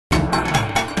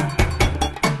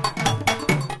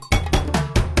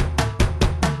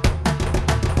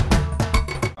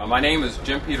My name is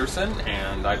Jim Peterson,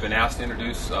 and I've been asked to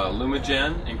introduce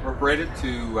Lumagen Incorporated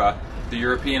to the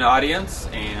European audience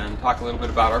and talk a little bit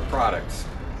about our products.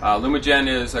 Lumagen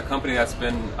is a company that's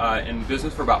been in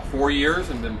business for about 4 years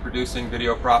and been producing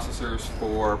video processors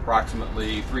for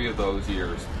approximately 3 of those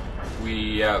years.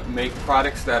 We make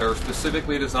products that are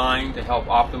specifically designed to help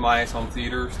optimize home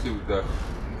theaters to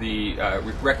the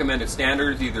recommended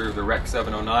standards, either the Rec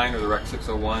 709 or the Rec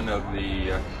 601 of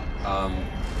the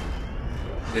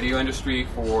video industry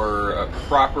for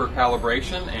proper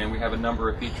calibration, and we have a number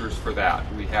of features for that.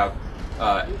 We have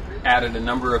added a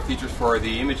number of features for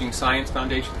the Imaging Science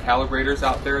Foundation calibrators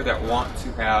out there that want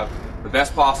to have the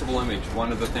best possible image.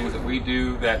 One of the things that we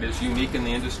do that is unique in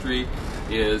the industry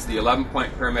is the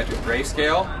 11-point parametric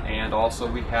grayscale, and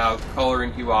also we have color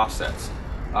and hue offsets.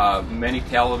 Many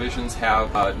televisions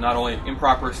have not only an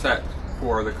improper set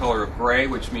for the color of gray,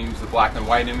 which means the black and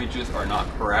white images are not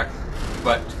correct,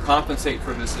 but to compensate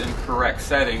for this incorrect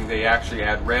setting, they actually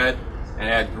add red and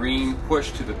add green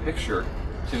push to the picture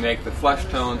to make the flesh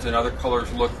tones and other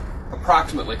colors look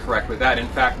approximately correct. But that in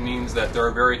fact means that there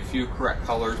are very few correct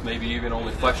colors, maybe even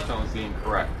only flesh tones being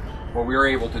correct. What we are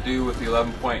able to do with the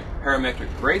 11-point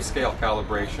parametric grayscale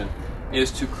calibration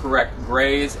is to correct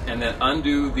grays and then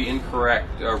undo the incorrect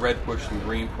red push and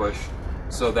green push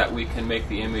so that we can make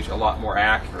the image a lot more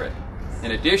accurate.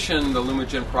 In addition, the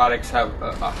Lumagen products have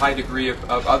a high degree of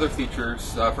other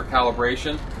features for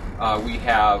calibration. We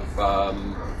have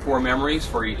 4 memories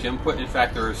for each input. In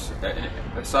fact, there's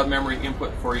a sub-memory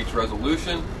input for each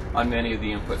resolution on many of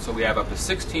the inputs. So we have up to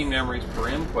 16 memories per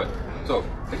input. So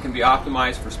it can be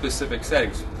optimized for specific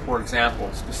settings. For example,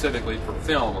 specifically for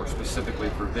film, or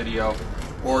specifically for video,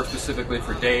 or specifically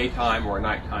for daytime or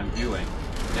nighttime viewing.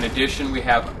 In addition, we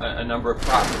have a number of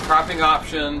cropping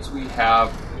options. We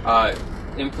have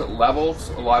input levels.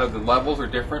 A lot of the levels are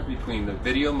different between the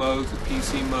video modes, the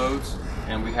PC modes,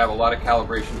 and we have a lot of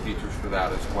calibration features for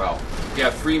that as well. We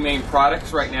have 3 main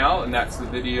products right now, and that's the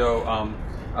video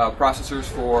processors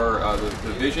for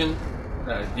the Vision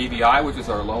DVI, which is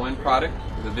our low-end product,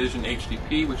 the Vision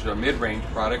HDP, which is our mid-range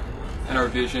product, and our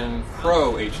Vision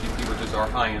Pro HDP, which is our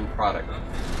high-end product.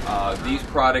 These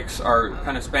products are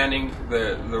kind of spanning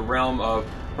the realm of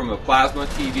from a plasma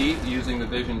TV using the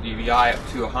Vision DVI up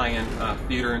to a high-end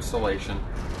theater installation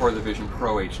for the Vision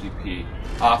Pro HDP.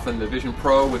 Often the Vision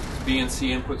Pro with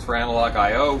BNC inputs for analog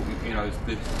I/O, is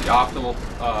the optimal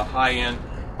high-end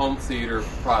home theater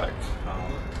product.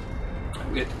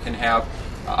 It can have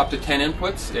up to 10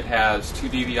 inputs. It has 2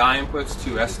 DVI inputs,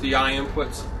 2 SDI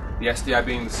inputs. The SDI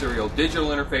being the serial digital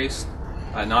interface,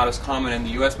 not as common in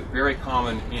the US, but very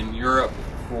common in Europe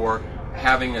for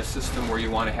having a system where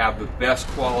you want to have the best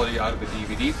quality out of a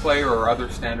DVD player or other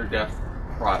standard def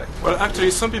product. Well,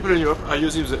 actually, some people in Europe are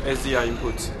using the SDI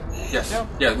inputs. Yes,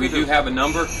 yeah, we do have a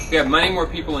number. We have many more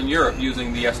people in Europe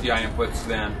using the SDI inputs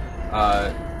than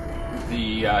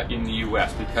in the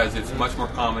US, because it's much more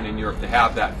common in Europe to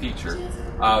have that feature.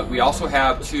 We also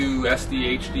have 2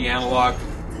 SD-HD analog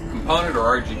component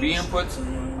or RGB inputs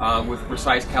with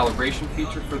precise calibration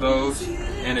feature for those.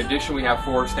 In addition, we have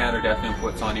 4 standard F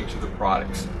inputs on each of the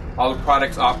products. All the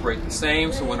products operate the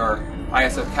same, so when our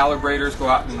ISF calibrators go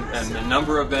out, and a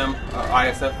number of them,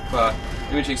 ISF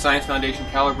Imaging Science Foundation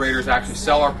calibrators actually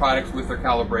sell our products with their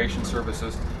calibration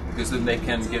services, because then they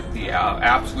can get the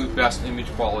absolute best image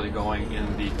quality going in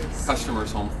the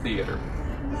customer's home theater.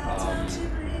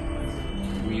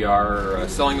 We are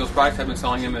selling those products. I've been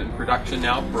selling them in production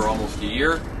now for almost a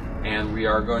year, and we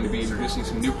are going to be introducing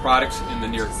some new products in the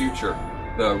near future.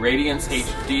 The Radiance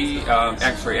HD,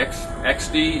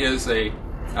 XD is a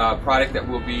product that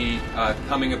will be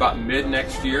coming about mid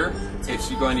next year. It's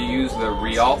going to use the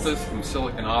Rialtas from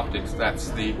Silicon Optics. That's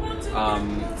the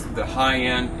high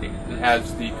end. It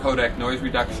has the codec noise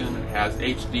reduction. It has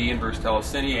HD inverse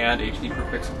telecine and HD per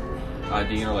pixel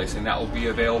deinterlacing. That will be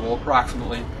available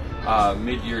approximately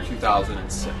mid-year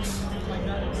 2006.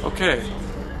 Okay.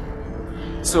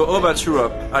 So how about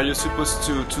Europe? Are you supposed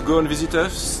to go and visit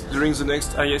us during the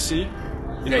next ISE?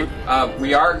 Okay.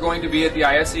 We are going to be at the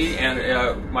ISE,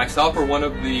 and myself or one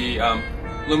of the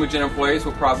Lumagen employees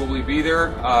will probably be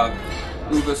there.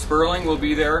 Uwe Sperling will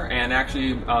be there and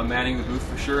actually manning the booth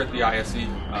for sure at the ISE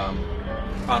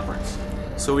conference.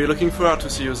 So we're looking forward to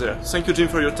see you there. Thank you, Jim,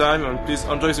 for your time, and please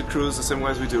enjoy the cruise the same way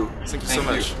as we do. Thank you so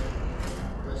much.